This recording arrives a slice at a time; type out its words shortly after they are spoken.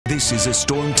This is a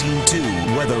Storm Team 2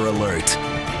 weather alert.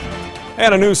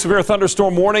 And a new severe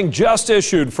thunderstorm warning just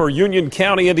issued for Union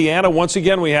County, Indiana. Once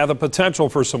again, we have the potential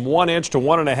for some 1-inch to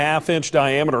 1.5-inch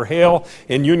diameter hail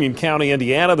in Union County,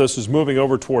 Indiana. This is moving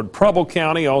over toward Preble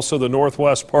County, also the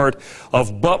northwest part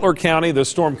of Butler County. This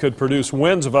storm could produce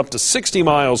winds of up to 60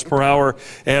 miles per hour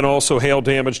and also hail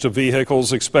damage to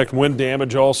vehicles. Expect wind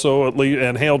damage also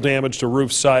and hail damage to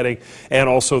roof siding and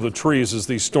also the trees as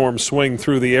these storms swing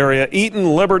through the area.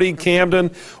 Eaton, Liberty,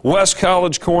 Camden, West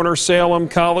College Corner, Salem,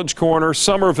 College Corner,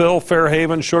 Somerville,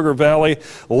 Fairhaven, Sugar Valley,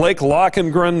 Lake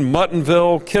Lochengrin,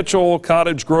 Muttonville, Kitchell,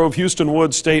 Cottage Grove, Houston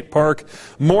Woods State Park,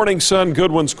 Morning Sun,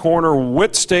 Goodwin's Corner,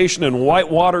 Witt Station, and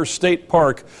Whitewater State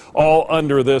Park, all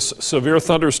under this severe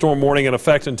thunderstorm warning in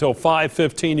effect until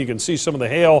 5:15. You can see some of the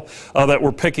hail that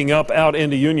we're picking up out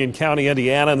into Union County,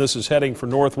 Indiana, and this is heading for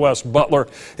northwest Butler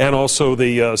and also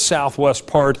the southwest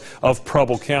part of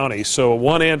Preble County. So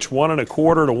 1 inch,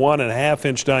 1.25 to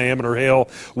 1.5-inch diameter hail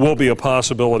will be a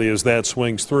possibility as that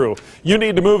swings through. You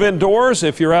need to move indoors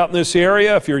if you're out in this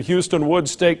area. If you're Houston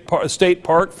Woods State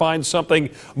Park, find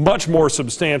something much more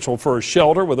substantial for a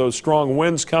shelter with those strong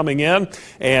winds coming in,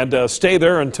 and stay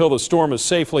there until the storm is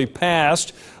safely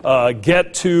passed.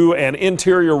 Get to an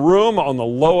interior room on the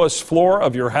lowest floor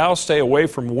of your house. Stay away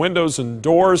from windows and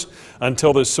doors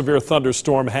until this severe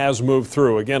thunderstorm has moved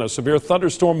through. Again, a severe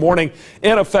thunderstorm warning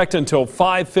in effect until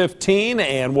 5:15,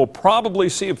 and we'll probably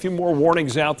see a few more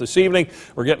warnings out this evening.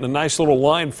 We're getting a nice little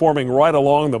line forming right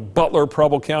along the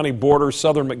Butler-Preble County border,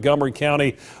 southern Montgomery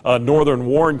County, northern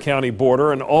Warren County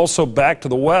border, and also back to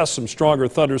the west, some stronger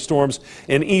thunderstorms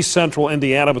in east central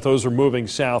Indiana, but those are moving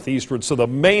southeastward. So the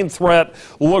main threat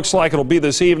looks like it'll be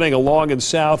this evening along and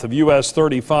south of US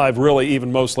 35, really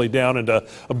even mostly down into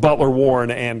Butler, Warren,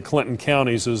 and Clinton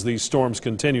counties as these storms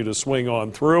continue to swing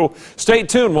on through. Stay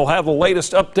tuned. We'll have the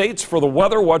latest updates for the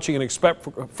weather, what you can expect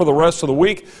for the rest of the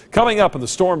week, coming up in the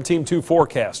Storm Team 2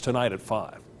 forecast tonight at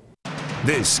 5.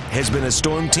 This has been a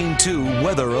Storm Team 2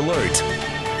 weather alert.